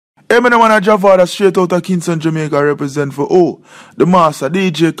Hey, man, I want to Javada straight out of Kingston, Jamaica, represent for the master,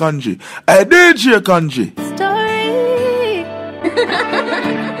 DJ Kanji. Hey, DJ Kanji. Story.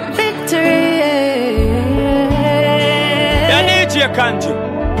 Victory. Yeah, DJ Kanji.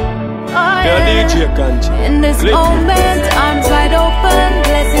 Oh, yeah, DJ Kanji. In this moment, arms wide open,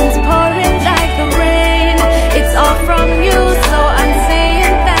 blessings pouring like the rain. It's all from you, so I'm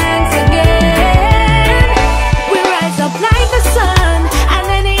saying thanks again. We rise up like the sun, and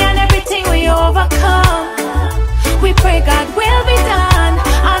any and everything we overcome. We pray God will be done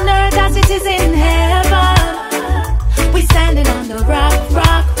on earth as it is in heaven. We standing on the rock,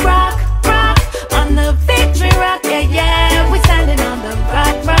 rock, rock, rock, on the victory rock, yeah, yeah. We standing on the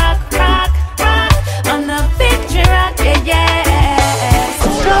rock, rock, rock, rock, on the victory rock, yeah, yeah.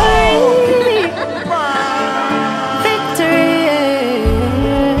 Story, victory.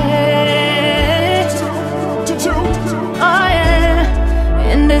 Oh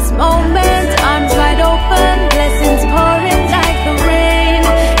yeah. In this moment, arms wide open, blessings pouring like the rain.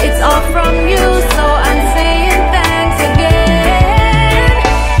 It's all from you, so I'm saying thanks again.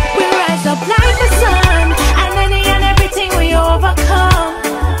 We rise up like the sun, and any and everything we overcome.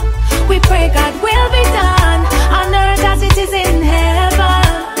 We pray God will be done on earth as it is in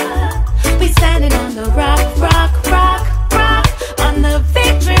heaven. We standing on the rock, rock, rock, rock, on the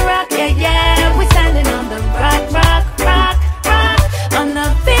victory rock, yeah, yeah. We standing on the rock, rock, rock, rock, on the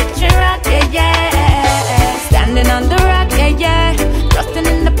victory rock, yeah, yeah. Standing on the rock, yeah, yeah. Trusting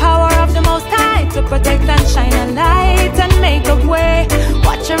in the power of the Most High to protect and shine a light and make a way.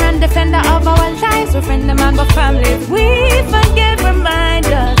 Watcher and defender of our lives, we're friend, the man, but family. If we forget, remind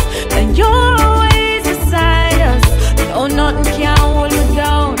us that you're always beside us. No, nothing can hold me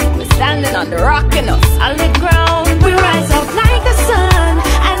down. We're standing on the rock and on solid ground. We rise up like the sun,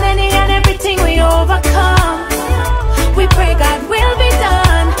 and any and everything we overcome. We pray God will be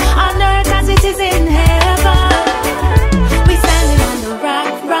done on earth as it is in heaven. We standing on the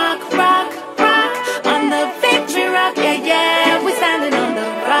rock, rock, rock, rock, on the victory rock, yeah, yeah. We standing on the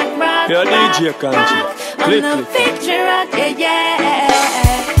rock, rock, Yeah, rock, DJ Kanji. rock, on Click, the click. victory rock, yeah,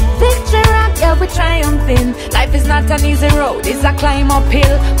 yeah. Victory rock, yeah, we're triumphing. Life is not an easy road, it's a climb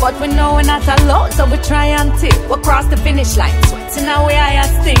uphill. But we know we're not alone, so we try until we cross the finish line. Sweating our way higher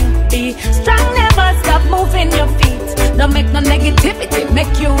sting. Be strong, never stop moving your feet. Don't make no negativity,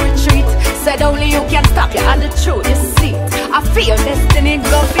 make you retreat. Said only you can stop you, and the truth you see. I feel destiny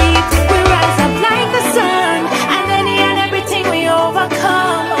go beat. We rise up like the sun, and any and everything we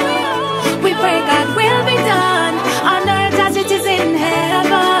overcome. We pray God will be done on earth as it is in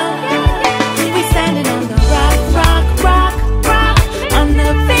heaven. We standing on the rock, rock, rock, rock, on the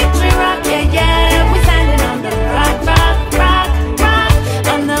victory rock, yeah, yeah. We standing on the rock, rock, rock, rock,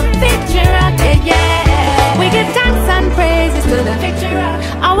 on the victory rock, yeah, yeah. We give thanks and praises to the victory rock.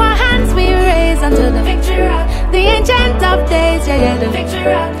 Our hands we raise unto the victory rock. The ancient of days, yeah, yeah, the victory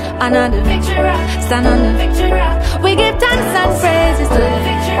rock. Another victory rock, stand on the victory rock. We give thanks and praises to the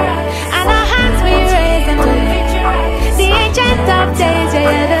victory rock. And our hands we raise unto the victory rock. The ancient of days, yeah,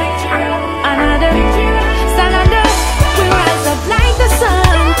 yeah, the victory rock. Another victory rock, stand on the. We rise up like the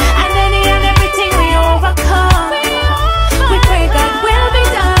sun, and any and everything we overcome. We pray God will be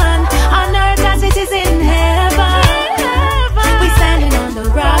done on earth as it is in heaven. We standing on the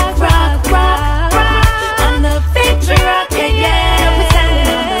rock, rock, rock, rock, on the victory rock, yeah, yeah. We standing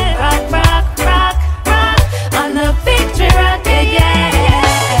on the rock, rock, rock, rock, on the victory rock, yeah, yeah.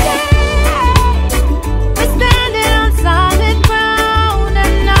 We're standing on solid ground,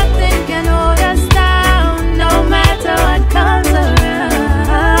 and nothing can hold us down, no matter what comes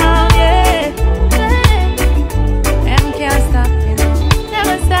around, yeah. Them can't stop me now,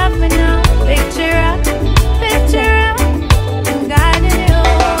 never stop me now. Victory rock, I'm guiding you,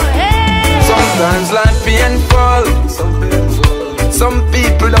 hey. Sometimes life painful. Some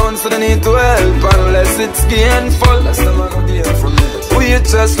people don't see the need to help unless it's gainful. We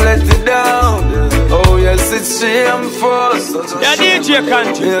just let it down. Oh yes, it's shameful. Yeah, DJ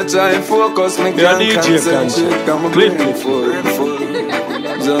Kanji. Yeah, try and focus, me Yeah, can't DJ concentrate. I'm a Click. brain full.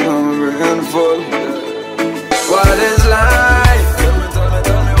 Just I'm a brain full. What is life?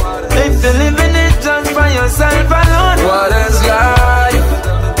 If you're living it just by yourself alone. What is life?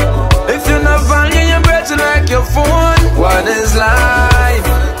 If you're not valuing your breath like your phone. What is life?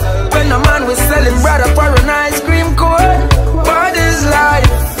 When a man was selling brother for an ice cream cone. What is life?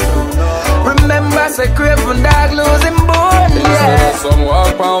 Remember, say craving dog losing bone. Yeah. Some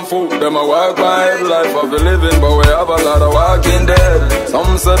walk on foot, them a walk by life of the living, but we have a lot of walking dead.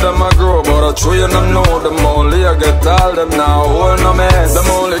 Some say them a grow, but a tree and them know them only I get all them now hold no mess. Them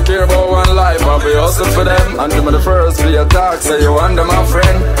only care about one life, I'll be hustling for them. And them are the first be attacked, say you and them a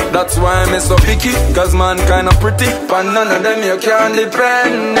friend. That's why I'm so picky, cause man kinda pretty, but none of them you can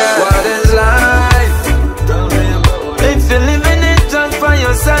depend. What is life? If you're living it just for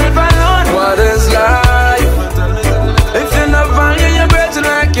yourself alone. What is life? If you not value your breath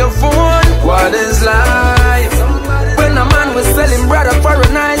like your phone. What is life? When a man was selling brother for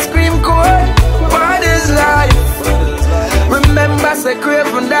an ice cream cone. What is life? Remember say crave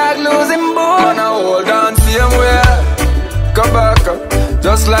from dog losing bone. I hold on same way. Come back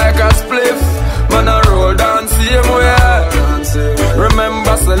just like a spliff. Man I roll down same way.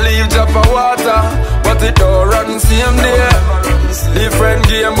 Remember say leave drop of water, but it don't run same day. Different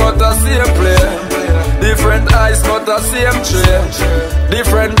game but the same play. Different ice but the same tray.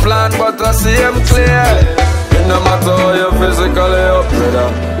 Different plan but the same clear. It no matter how you physically up, brother,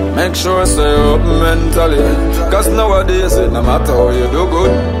 make sure stay up mentally. Cause nowadays it no matter how you do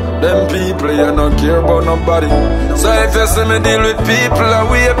good, them people you don't care about nobody. So if you see me deal with people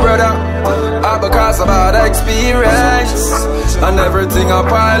away, brother, because of bad experience and everything I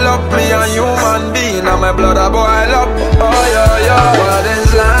pile up, me a human being and my blood a boil up. Oh yeah, yeah. What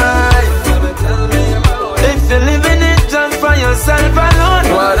is life? If you're living it just for yourself alone.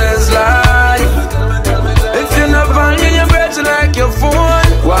 What is life? If you not value your breath like your phone.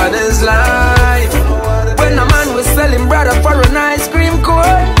 What is life? When a man was selling brother for an ice cream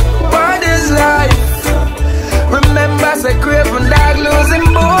cone. What is life? Remember say crave from dog losing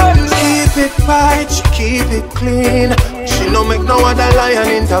bones. Keep it right, she keep it clean. She no make no other lion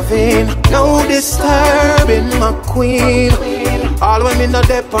intervene. No disturbing my queen. All women are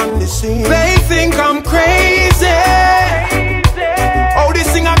deep on the scene. They think I'm crazy. Oh,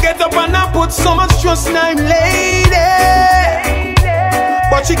 this thing I get up and I put so much trust in I'm lady.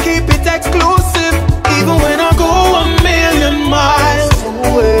 But she keep it exclusive, even when I go a million miles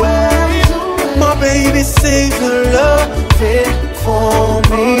away. My baby saves her loving for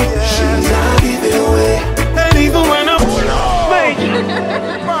me. She's not giving away. And even when I'm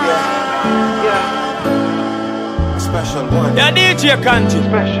special one. Yeah, DJ Kanji.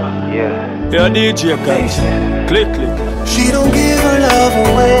 Special, yeah. Yeah, DJ Kanji. Click, click. She don't give her love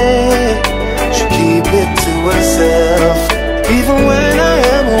away. She keep it to herself. Even when I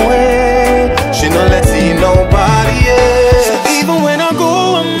am away, she don't let see nobody else. So even when I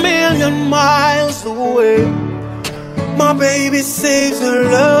go a million miles away, my baby saves her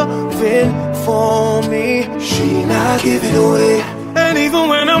loving for me. She not give it away. And even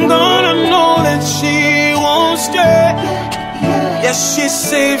when I'm gone, I know that she won't stay. Yes, she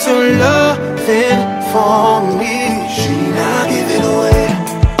saves her loving for me. She not give it away.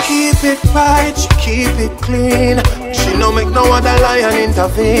 Keep it right, she keep it clean. She no make no other lion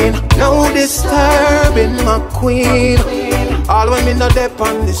intervene. No disturbing my queen. All women are deep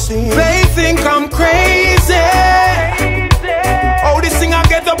on the scene. They think I'm crazy. Oh, this thing I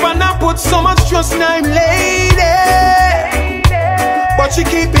get up and I put so much trust in I'm lady. But she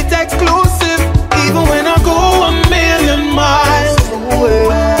keep it exclusive, even when I go a million miles away.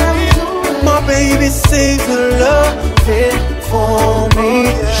 My baby saves her loving for me.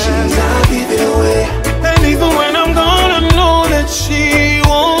 She's not giving away. And even when I'm gone, I know that she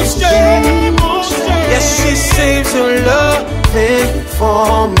won't stay. Yes, she saves her loving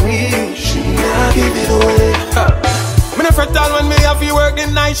for me. She not giving away. Me no fret all when me have to work the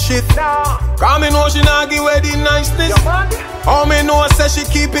night shift. Cause me know she not give away the niceness. All me know say she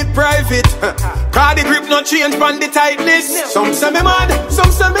keep it private. Cause the grip not change from the tightness. Some say me mad,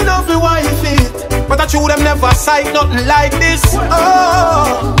 some say me not be wife it. But I true them never sight nothing like this.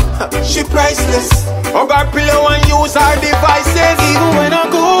 Oh, she priceless. Hug her pillow and use her devices. Even when I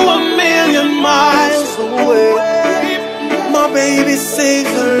go a million miles away, my baby saves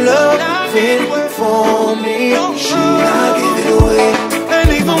her loving for me. She not give it away. And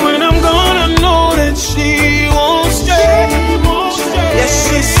even when I'm gone, I know that she won't stay. Yes,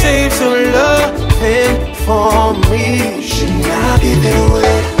 she saves her loving for me. She not give it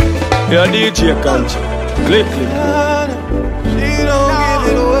away. Yeah, DJ Kanji. Click, click. She don't give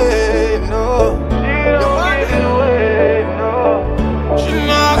it away, no. She don't give it away, no. She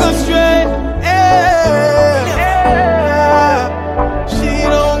not go straight, yeah. She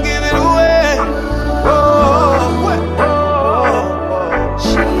don't give it away.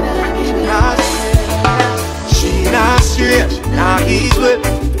 She not straight, she not easy.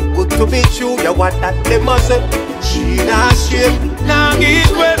 Good to be true, yeah, what that they must say. She not straight, not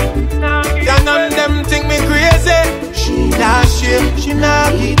easy. None of them think me crazy. She not straight, she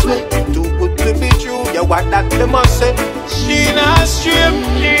not easy. Too good to be true, yeah, what that they must say. She not straight,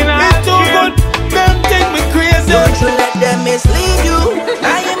 she not too good. Them think me crazy. Don't you let them mislead you.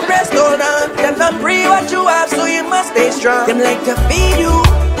 I impressed, hold on. Tell them free what you have, so you must stay strong. Them like to feed you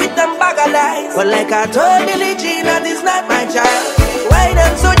with But like I told Billie Jean, that is not my child. Why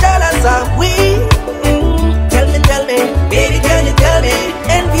them so jealous of we? Tell me, baby, can you tell me?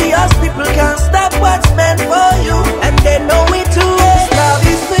 Envious people can't stop what's meant for you, and they know it too. This love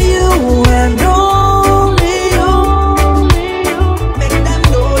is for you and only you. Make them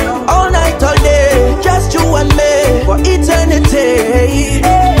know all night, all day, just you and me for eternity.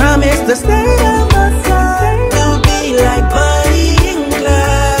 Promise to stay on my side, to be like Bonnie and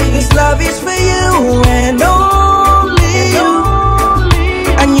Clyde. This love is for you and only you,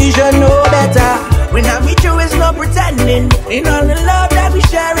 and you should know better. When I'm with you, it's no pretending. In all the love that we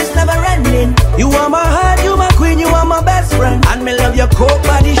share, it's never ending. You are my heart, you my queen, you are my best friend. And me love your coat,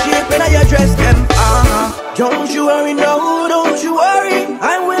 body shape, and how you dress them. Don't you worry, no, don't you worry.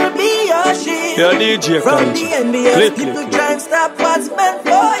 I will be your shield. Your DJ From Kanji. the envious people try and stop what's meant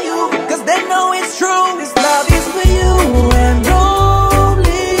for you, cause they know it's true. This love is for you and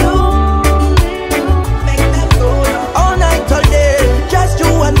only you. Make them go all night, all day, just you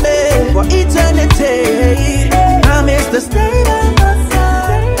and me for eternity. Promise to stay by my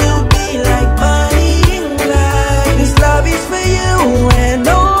side, to be like Bonnie and Clyde. This love is for you and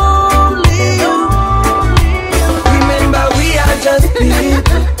only you. Remember we are just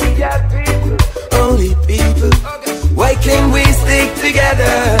people, only people. Why can't we stick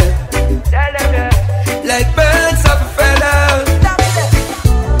together like birds of a feather?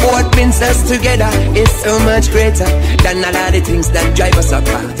 What brings us together is so much greater than a lot of the things that drive us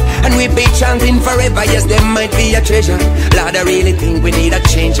apart. And we be chanting forever, yes, there might be a treasure. Lord, I really think we need a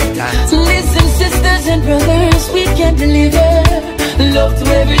change of time. Listen, sisters and brothers, we can deliver love to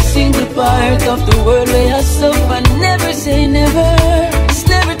every single part of the world. We are so far, never say never. It's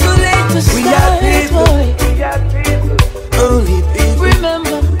never too late to start. We are people, only people.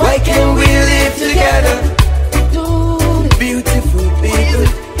 Remember, why can't we live together? Beautiful people.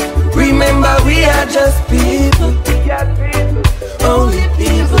 Remember we are just people, only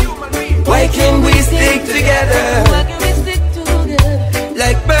people. Why can't we stick together? Why can we stick together?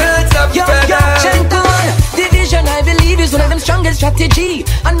 Like birds of a feather. Division, I believe, is one of them strongest strategy.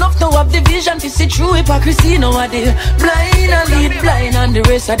 Enough to have division to see true hypocrisy nowadays. Blind and lead blind, and the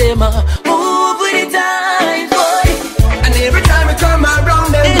rest of them move with the time, boy. And every time we come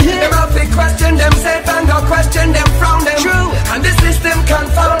around them, them have to question themselves and go question them from them. True. And the system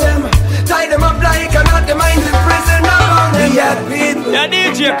confound them, tie them up like an out the mind in prison around them. We are people. Your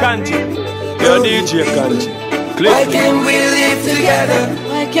DJ Kanji. Your DJ Kanji. Why can't we live together?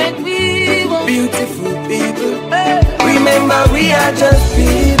 Why can't we walk? Beautiful people. Remember we are just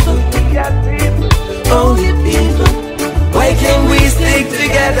people, only people. Why can't we stick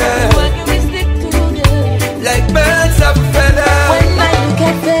together? Why can we stick together? Like birds of a feather. When I look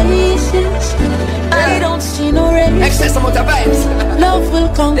at faces, I don't see no race. Excess amount of vibes. Love will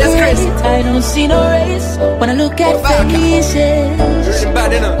conquer it. I don't see no race. When I look at faces,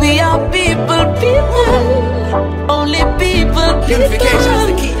 we are people, only people, Unification is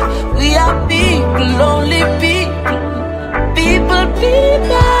the key. We are people, only people,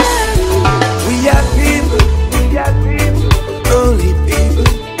 We are people, only people.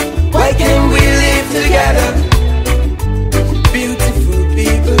 Why can't we live together? Beautiful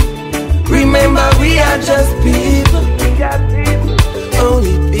people. Remember we are just people,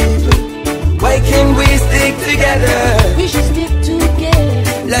 only people. Why can't we stick together? We should stick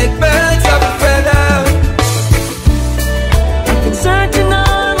together like birds of a feather. I've been searching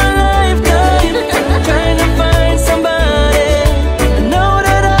all my lifetime, trying to find somebody. I know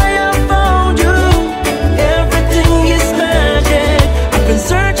that I have found you. Everything is magic. I've been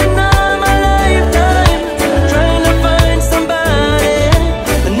searching all my lifetime, trying to find somebody.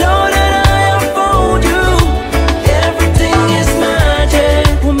 I know that I have found you. Everything is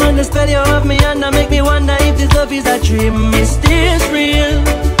magic. Woman, the spell you have me under make me wonder if this love is a dream. Is this real?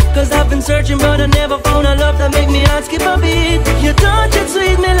 Cause I've been searching but I never found a love that make me heart skip a beat. You touch it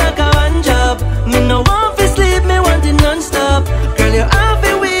sweet me like a one job. Me no want to sleep, me want it non-stop. Girl, you have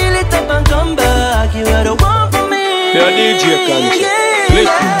to wheel it up and come back. You are the one for me. Your DJ Kanji.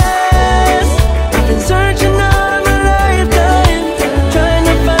 Yes. I've been searching all my lifetime, trying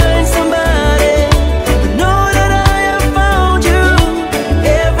to find somebody. I know that I have found you.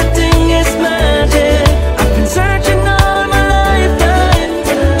 Everything is magic. I've been searching all my lifetime,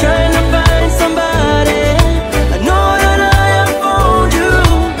 trying to find somebody. I know that I have found you.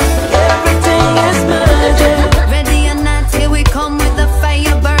 Everything is magic. Ready or not, here we come with the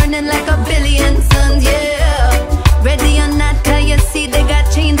fire burning like a billion suns, yeah. Ready or not, can you see they got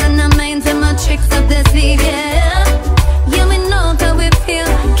chains on their minds and my tricks up their sleeve, yeah.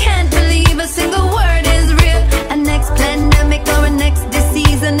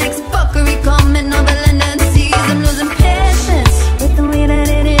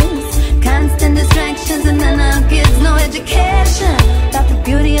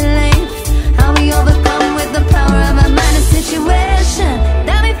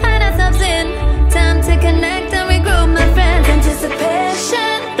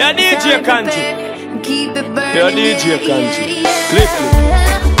 DJ Kanji. Keep it burning. You're DJ Kanji. Click.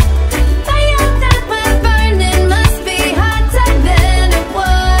 Fire that we're burning must be hotter than it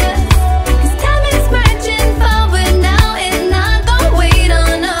was. 'Cause time is marching forward now, it's not gonna wait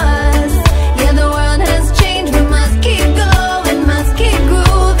on us. Yeah, the world has changed, we must keep going, must keep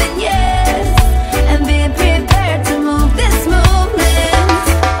grooving, yes. And be prepared to move this movement.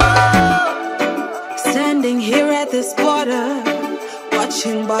 Standing here at this border,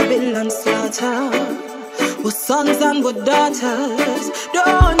 watching Babylon slaughter, with sons and with daughters,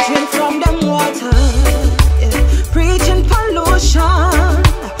 don't drink from them water. Yeah. Preaching pollution,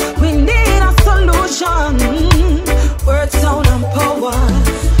 we need a solution. Word, sound and power,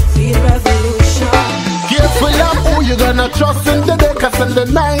 feed revolution. Careful of who you gonna trust in the day, 'cause in the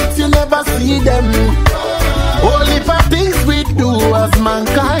night you never see them. Only for things we do as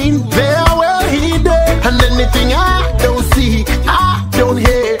mankind, they are well hidden. And anything I don't see, I don't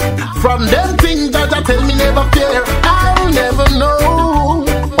hear. From them things that I tell me never fear, I'll never know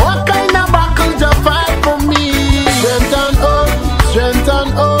what kind of battle to fight for me. Strength and hope, strength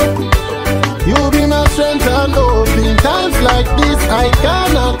and hope. You be my strength and hope. In times like this I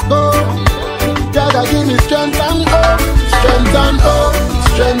cannot go. Gotta give me strength and hope, strength and hope,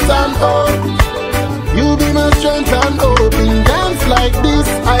 strength and hope. You be my strength and hope. In times like this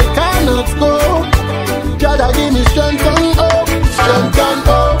I cannot go. Gotta give me strength and hope, strength and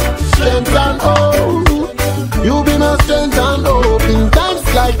hope, strength and hope. You be my strength and hope. In times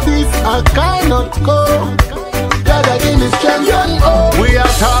like this I cannot go. Gotta give me strength and hope. We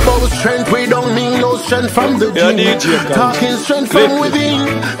are talking about strength, we don't mean no strength from the gym. Talking strength from within.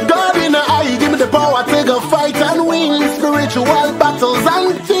 God in the eye, give me the power, take a fight and win. Spiritual battles and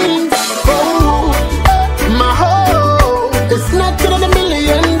things. Oh, my hope, it's not to the $1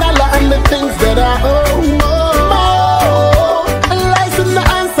 million and the things that I owe. My hope lies in the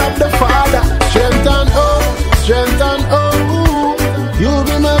hands of the Father. Strength and hope, strength and hope. You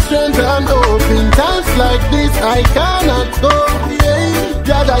be my strength and hope. In times like this I cannot go. Yeah.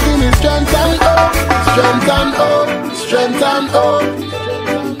 Gotta give me strength and hope, strength and hope, strength and hope.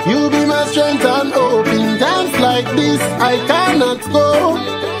 You be my strength and hope. In times like this I cannot go.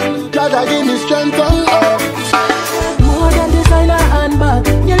 Gotta give me strength and hope. More than designer and bag,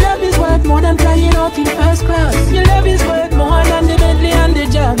 your love is worth more than flying out in first class. Your love is worth more than the Bentley and the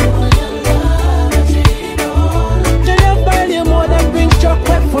Jag. Your love value more than brings truck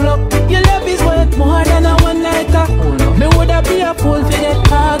wet full up. Your love is worth more than a one-nighter. Me woulda be a fool for get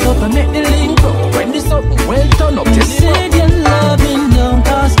caught up and make the link up. When this up, well done up. You said your loving don't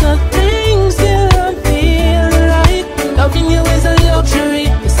cost nothing, still don't feel right. Loving you is a luxury,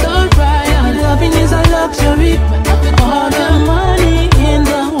 it's so right. Loving is a luxury. All the money in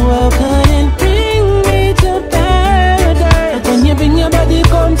the world couldn't bring me to paradise. But when you bring your body,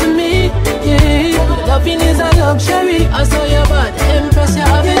 come to me. Yeah, loving is a luxury. I saw your body, impress your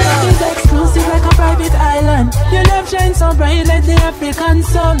have it. Love is exclusive like a private island. Your love shines so bright like the African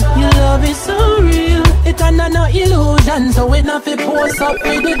sun. Your love is so real, it under no illusion. So it not fi post up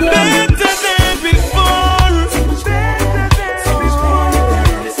with the ground. Better than before.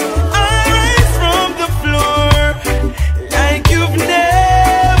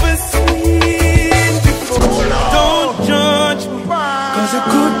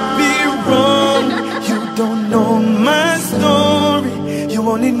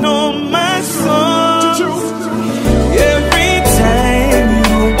 Only know my soul. Every time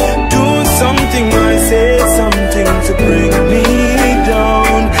you do something or say something to bring me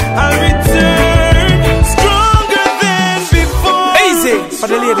down, I return stronger than before. Easy for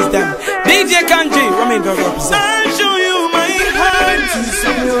the ladies then. DJ Kanji, remain to represent. I'll show you my heart to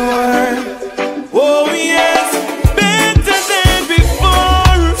secure. Oh yes, better than before.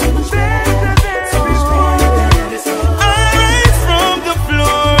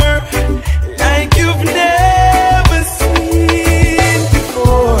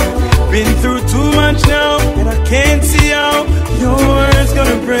 Can't see how your words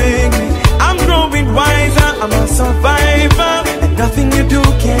gonna break me. I'm growing wiser, I'm a survivor, and nothing you do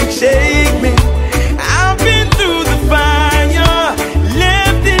can shake me. I've been through the fire,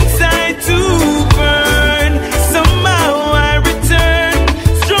 left inside to burn. Somehow I return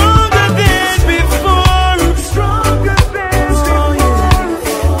stronger than before. Stronger than before.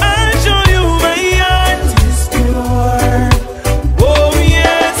 I'll show you my heart is pure. Oh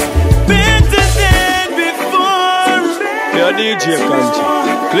yes, better than before. You're DJ Kanji.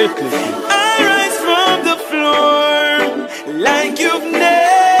 Click. I rise from the floor like you've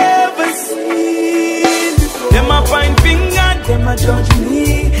never seen. Them a point finger, them a judge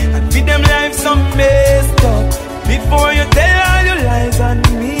me, and feed them life some messed up. Before you tell all your lies on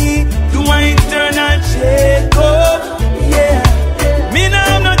me,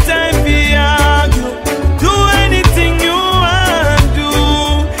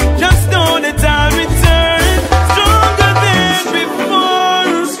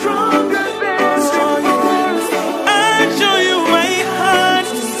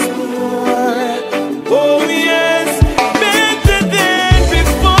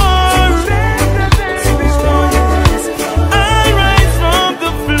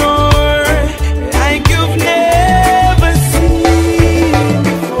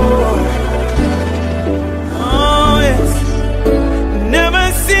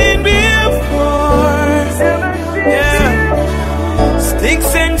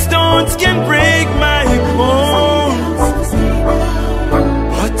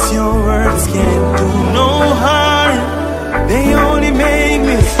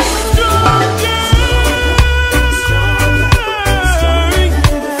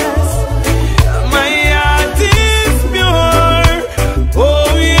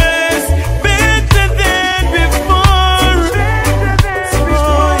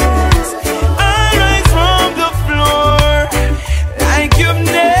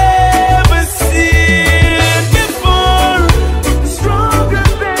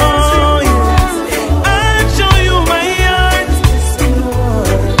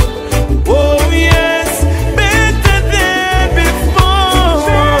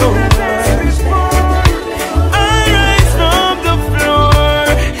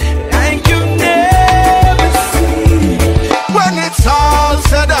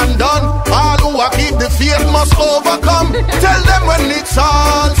 must overcome. Tell them when it's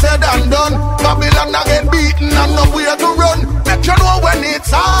all said and done, Babylon a get beaten and nowhere to run. Make you know when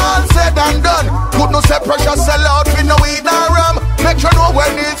it's all said and done. Could no say pressure sell out for no weed or rum. Make you know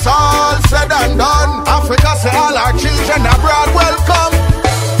when it's all said and done. Africa say all our children abroad welcome.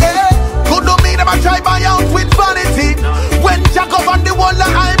 Yeah. Could no mean them a try buy out with vanity. When Jack govern the whole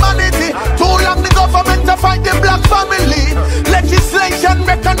of humanity. Too long the government to fight the black family. Legislation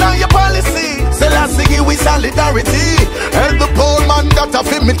recognize your policy. Say last thing with solidarity. Help the poor man that a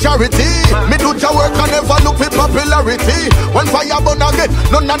feel me charity. Me do your work and never look for popularity. When fire burn again,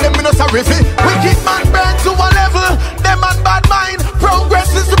 none of them me no sorry fi. Wicked man burn to a level. Them man bad mind. Progress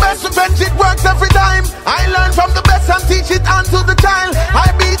is the best revenge, it works every time. I learn from the best and teach it onto the child.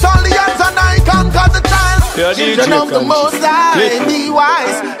 I beat all the odds and I conquer the child. Children of the Most High, be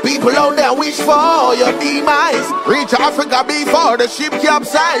wise. People out there wish for your demise. Reach Africa before the ship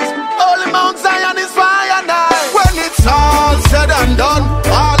capsize. Holy Mount Zion is fire now. When it's all said and done,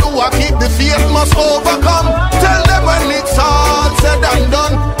 all who are keep the faith must overcome. Tell them when it's all said and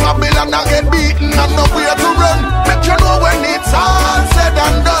done, Babylon a get beaten and nowhere to run. Make you know when it's all said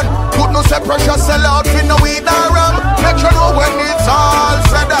and done. Could no say pressure sell out for no weed or rum. Make you know when it's all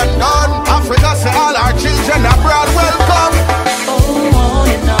said and done. Africa say all our children abroad welcome. Oh, on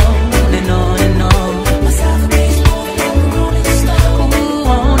and on and on and on. Myself is moving like a rolling stone. Ooh,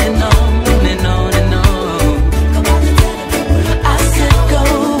 on and on and on and on. Come on and tell the people. I said go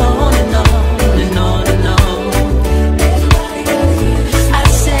on and on and on and on. Everybody gotta hear. I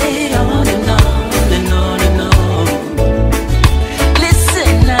say on and on and on and on.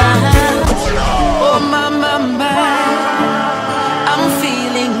 Listen now. Oh my, I'm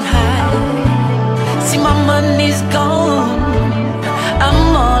feeling high. See my money's gone.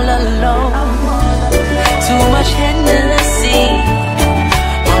 I'm all alone. Too much Hennessy.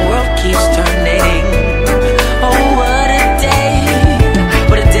 My world keeps turning. Oh, what a day.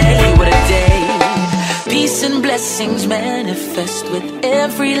 What a day, what a day. Peace and blessings manifest with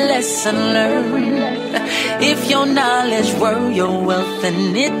every lesson learned. If your knowledge were your wealth,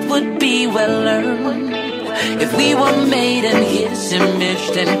 then it would be well earned. If we were made in His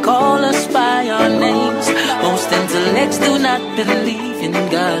image, then call us by our names. Most intellects do not believe in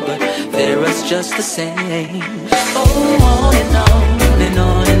God, but fear us just the same. Oh, on and on and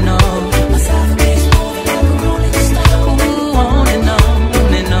on and on. Myself keeps moving like a rolling stone. Ooh, on and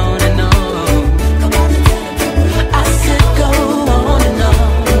on and on and on. Come on and tell the people. I said go on and on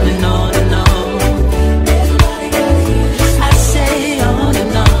and on and on. Everybody gotta hear. I say on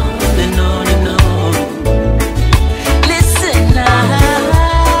and on and on and on.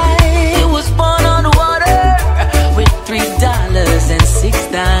 I was born on water with $3.06.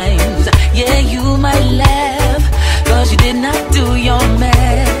 Yeah, you might laugh, cause you did not do your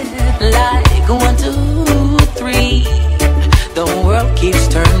math. Like 1, 2, 3, the world keeps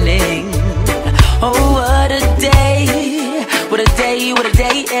turning. Oh, what a day, what a day, what a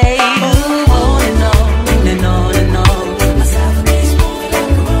day. Ooh, on and on and on and on. Myself keeps moving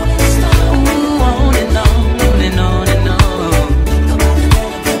like a rolling stone. Ooh, on and on and on and on.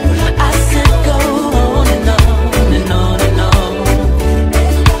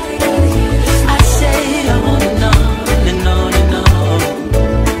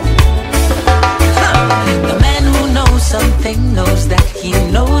 Knows that he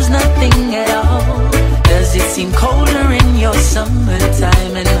knows nothing at all. Does it seem colder in your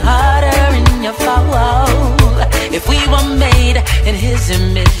summertime and hotter in your fall? If we were made in His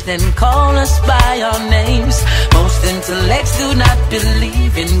image, then call us by our names. Most intellects do not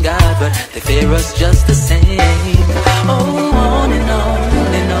believe in God, but they fear us just the same. Oh, on and on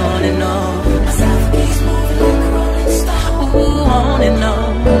and on and on. Myself keeps moving like a rolling stone. Ooh, on and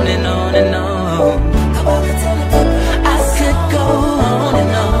on and on and on. Come on and tell the people. Go on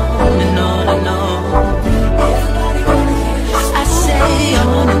and on and on and on. Everybody gotta hear. I say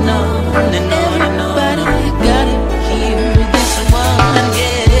on and on and on and on. Everybody gotta hear this one,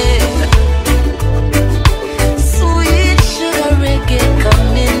 yeah. Sweet sugar reggae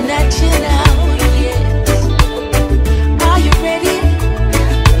coming at you now, yes. Are you ready?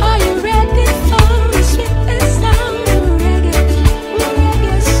 Are you ready for the sweet sound of reggae?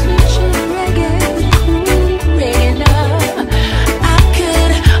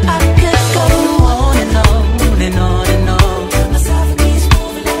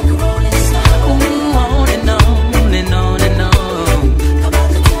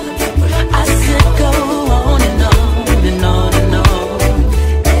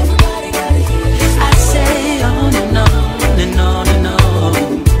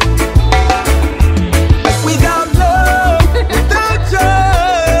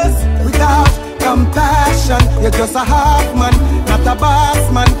 just a half man, not a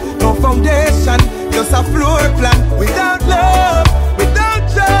boss man. No foundation, just a floor plan. Without love, without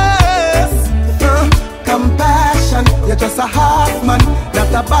trust, compassion. You're just a half man,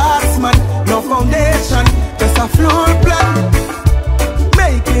 not a boss man. No foundation, just a floor plan.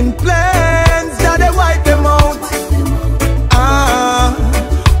 Making plans, that they wipe them out.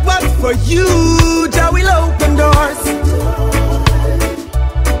 But for you, Jah will open doors.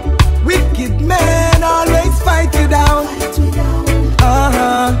 Wicked men always fight you down.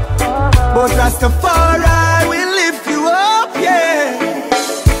 But Rastafari will lift you up, yeah.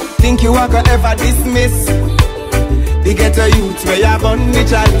 Think you are gonna ever dismiss the ghetto youth where you have on the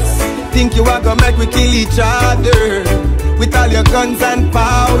chalice? Think you are gonna make we kill each other with all your guns and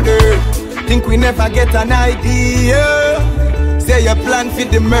powder? Think we never get an idea? Say you plan for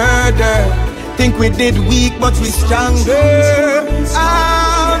the murder. Think we did weak but we stronger.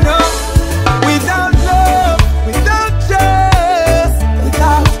 Oh no. Without love, without trust,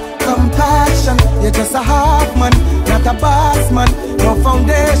 without compassion, you're just a half man, not a boss man. No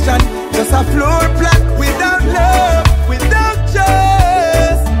foundation, just a floor plan. Without love, without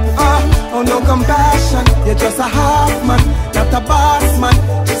trust, oh no compassion, you're just a half man, not a boss man.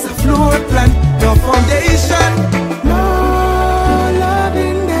 Just a floor plan, no foundation. No love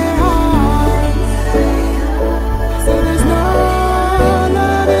in their hearts. So there's no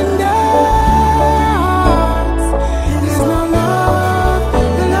love in their hearts. There's no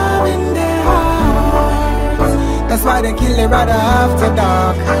love in their hearts. That's why they kill their brother after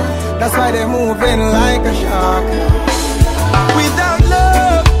dark. That's why they're moving like a shark. Without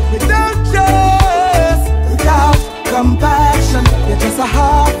love, without trust, without compassion, you're just a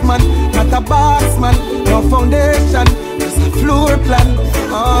half man, not a boss man. No foundation, just a floor plan.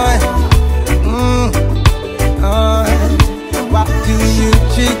 Why do you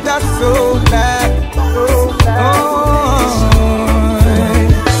treat us so bad?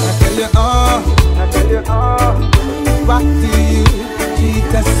 I tell you, why do you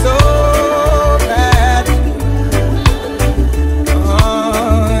treat us so bad?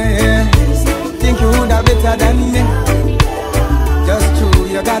 Think you would have better than me? Just true,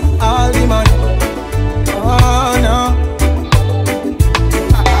 you got all the money. Oh no.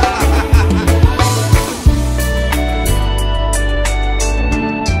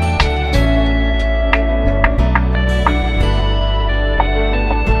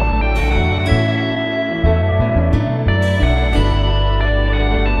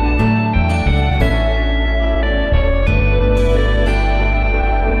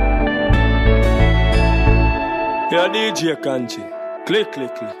 Yeah, DJ Kanji. Click,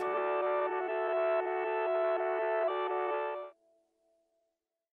 click, click.